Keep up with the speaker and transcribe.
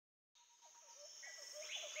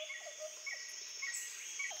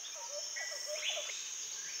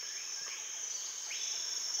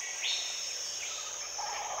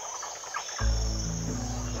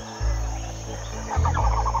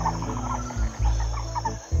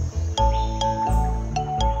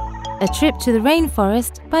A Trip to the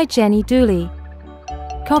Rainforest by Jenny Dooley.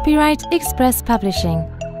 Copyright Express Publishing.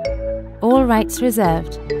 All rights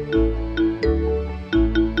reserved.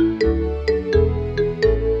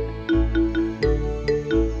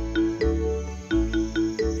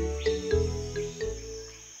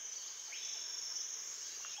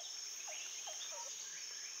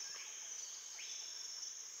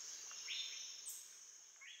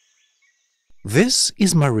 This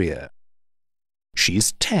is Maria.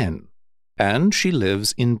 She's 10 and she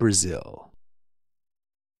lives in Brazil.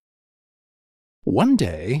 One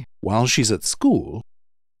day, while she's at school,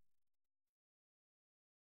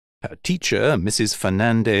 her teacher, Mrs.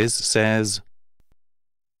 Fernandez, says,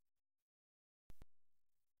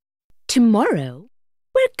 "Tomorrow,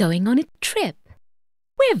 we're going on a trip.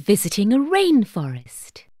 We're visiting a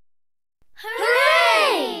rainforest."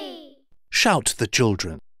 Hooray! Shout the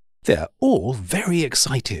children. They're all very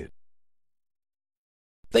excited.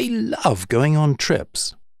 They love going on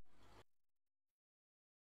trips.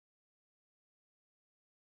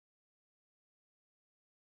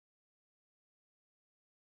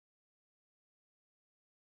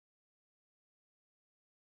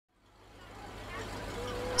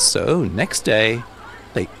 So next day,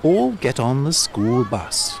 they all get on the school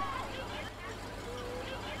bus.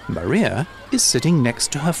 Maria is sitting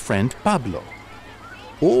next to her friend Pablo.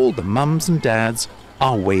 All the mums and dads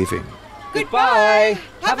are waving. Goodbye!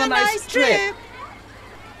 Have a nice trip!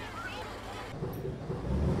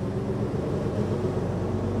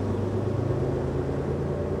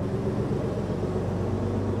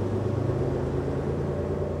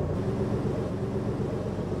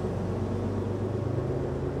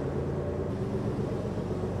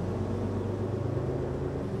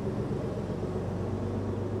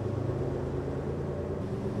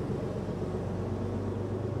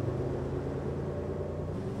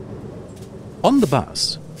 On the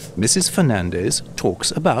bus, Mrs. Fernandez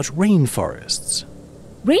talks about rainforests.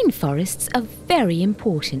 Rainforests are very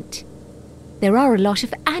important. There are a lot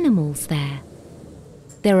of animals there.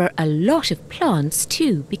 There are a lot of plants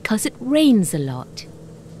too because it rains a lot.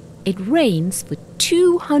 It rains for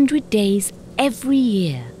 200 days every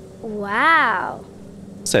year. Wow!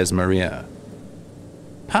 Says Maria.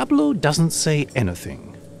 Pablo doesn't say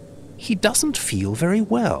anything. He doesn't feel very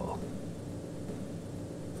well.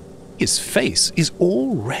 His face is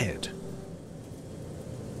all red.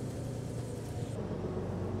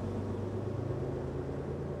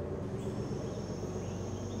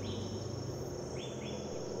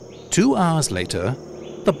 Two hours later,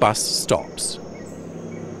 the bus stops.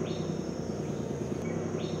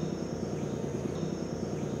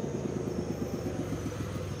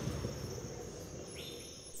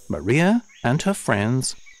 Maria and her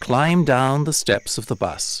friends climb down the steps of the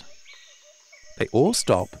bus. They all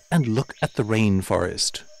stop and look at the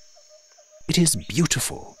rainforest. It is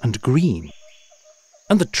beautiful and green,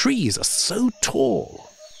 and the trees are so tall.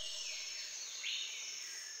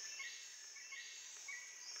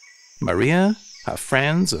 Maria, her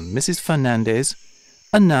friends, and Mrs. Fernandez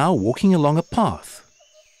are now walking along a path.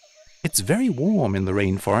 It's very warm in the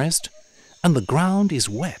rainforest, and the ground is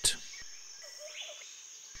wet.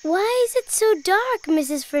 Why is it so dark,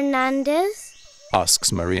 Mrs. Fernandez?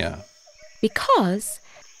 Asks Maria. Because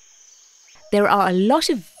there are a lot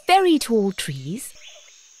of very tall trees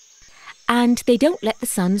and they don't let the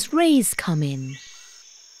sun's rays come in.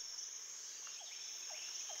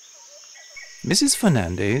 Mrs.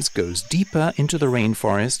 Fernandez goes deeper into the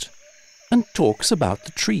rainforest and talks about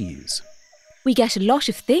the trees. We get a lot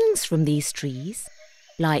of things from these trees,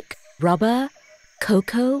 like rubber,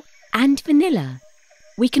 cocoa, and vanilla.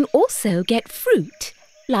 We can also get fruit,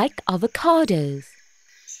 like avocados.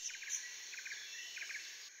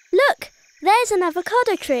 Look, there's an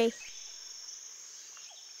avocado tree.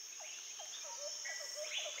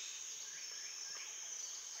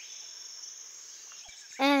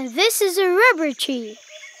 And this is a rubber tree.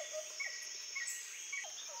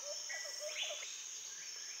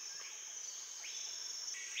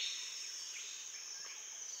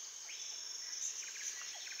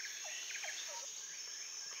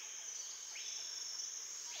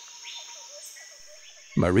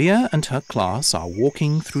 Maria and her class are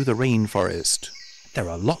walking through the rainforest. There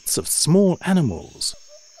are lots of small animals.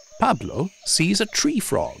 Pablo sees a tree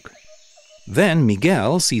frog. Then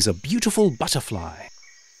Miguel sees a beautiful butterfly.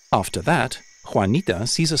 After that, Juanita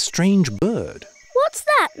sees a strange bird. What's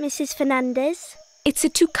that, Mrs. Fernandez? It's a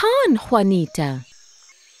toucan, Juanita.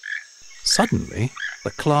 Suddenly,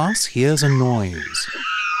 the class hears a noise.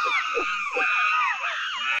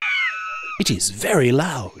 It is very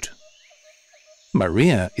loud.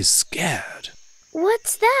 Maria is scared.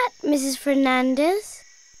 What's that, Mrs. Fernandez?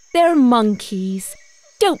 They're monkeys.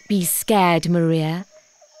 Don't be scared, Maria.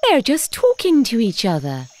 They're just talking to each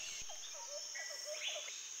other.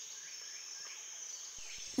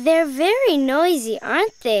 They're very noisy,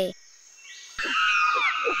 aren't they?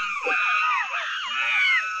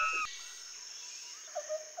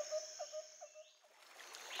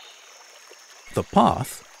 The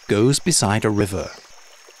path goes beside a river.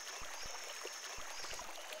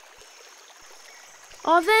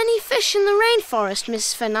 Are there any fish in the rainforest,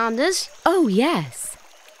 Mrs. Fernandez? Oh, yes.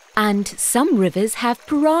 And some rivers have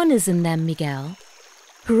piranhas in them, Miguel.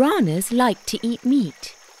 Piranhas like to eat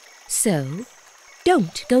meat. So,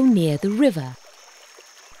 don't go near the river.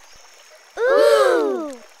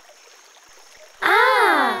 Ooh!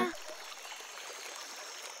 Ah!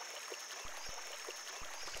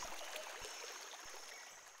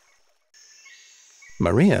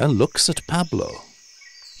 Maria looks at Pablo.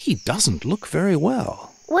 He doesn't look very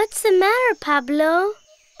well. What's the matter, Pablo?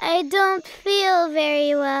 I don't feel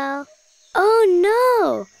very well. Oh,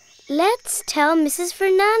 no. Let's tell Mrs.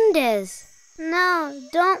 Fernandez. No,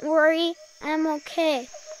 don't worry. I'm okay.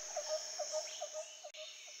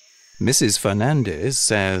 Mrs. Fernandez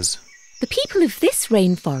says, The people of this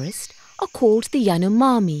rainforest are called the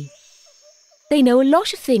Yanomami. They know a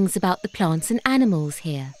lot of things about the plants and animals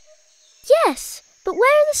here. Yes, but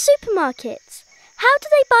where are the supermarkets? How do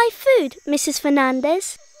they buy food, Mrs.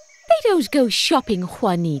 Fernandez? They don't go shopping,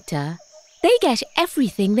 Juanita. They get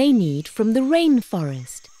everything they need from the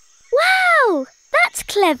rainforest. Wow! That's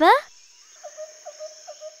clever.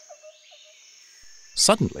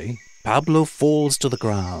 Suddenly, Pablo falls to the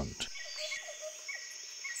ground.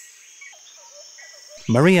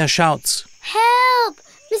 Maria shouts, Help!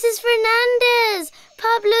 Mrs. Fernandez!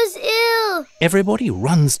 Pablo's ill! Everybody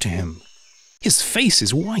runs to him. His face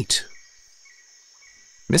is white.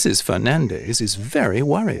 Mrs. Fernandez is very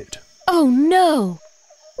worried. Oh, no!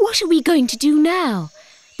 What are we going to do now?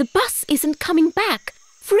 The bus isn't coming back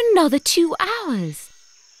for another 2 hours.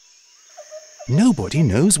 Nobody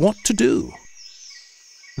knows what to do.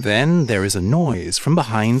 Then there is a noise from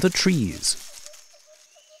behind the trees.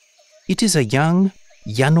 It is a young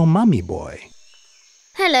Yanomami boy.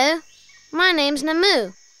 Hello, my name's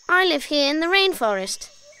Namu. I live here in the rainforest.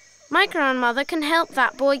 My grandmother can help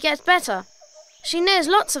that boy get better. She knows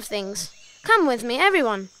lots of things. Come with me,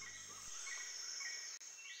 everyone.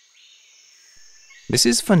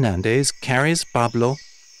 Mrs. Fernandez carries Pablo,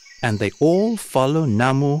 and they all follow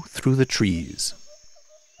Namu through the trees.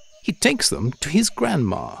 He takes them to his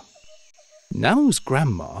grandma. Namu's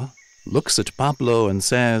grandma looks at Pablo and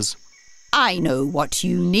says, I know what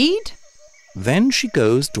you need. Then she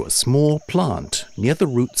goes to a small plant near the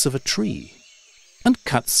roots of a tree and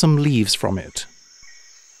cuts some leaves from it.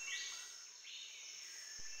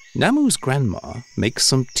 Namu's grandma makes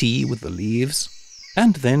some tea with the leaves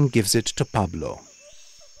and then gives it to Pablo.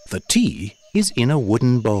 The tea is in a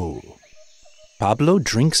wooden bowl. Pablo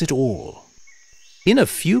drinks it all. In a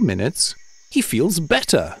few minutes, he feels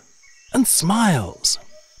better and smiles.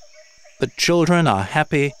 The children are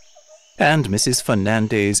happy, and Mrs.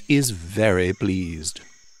 Fernandez is very pleased.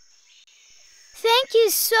 Thank you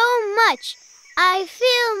so much. I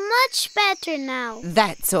feel much better now.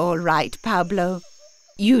 That's all right, Pablo.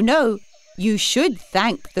 You know, you should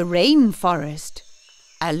thank the rainforest.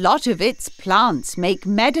 A lot of its plants make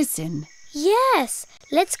medicine. Yes,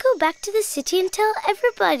 let's go back to the city and tell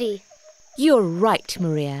everybody. You're right,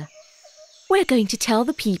 Maria. We're going to tell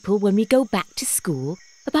the people when we go back to school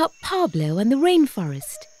about Pablo and the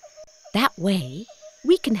rainforest. That way,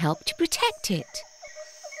 we can help to protect it.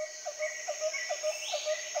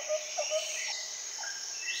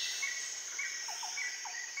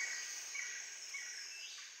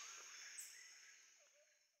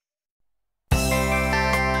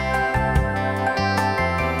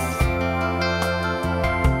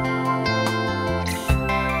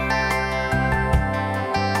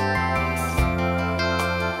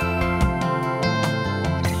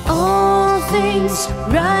 Things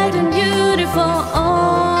bright and beautiful,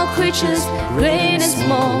 all creatures great and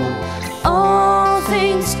small, all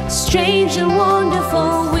things strange and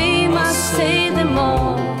wonderful, we must save them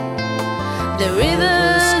all. The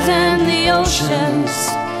rivers and the oceans,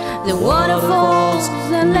 the waterfalls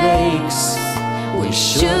and lakes, we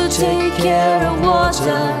should take care of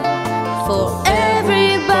water for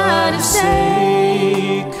everybody's sake.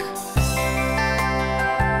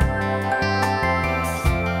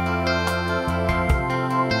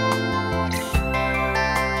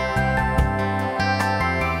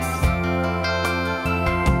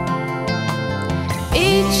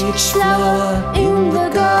 Each flower in the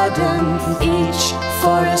garden, each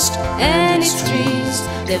forest and its trees,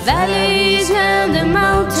 the valleys and the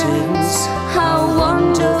mountains, how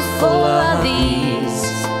wonderful are these.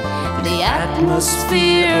 The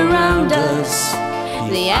atmosphere around us,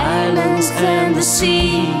 the islands and the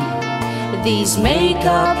sea, these make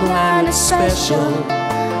our planet special,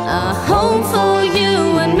 a home for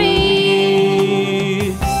you and me.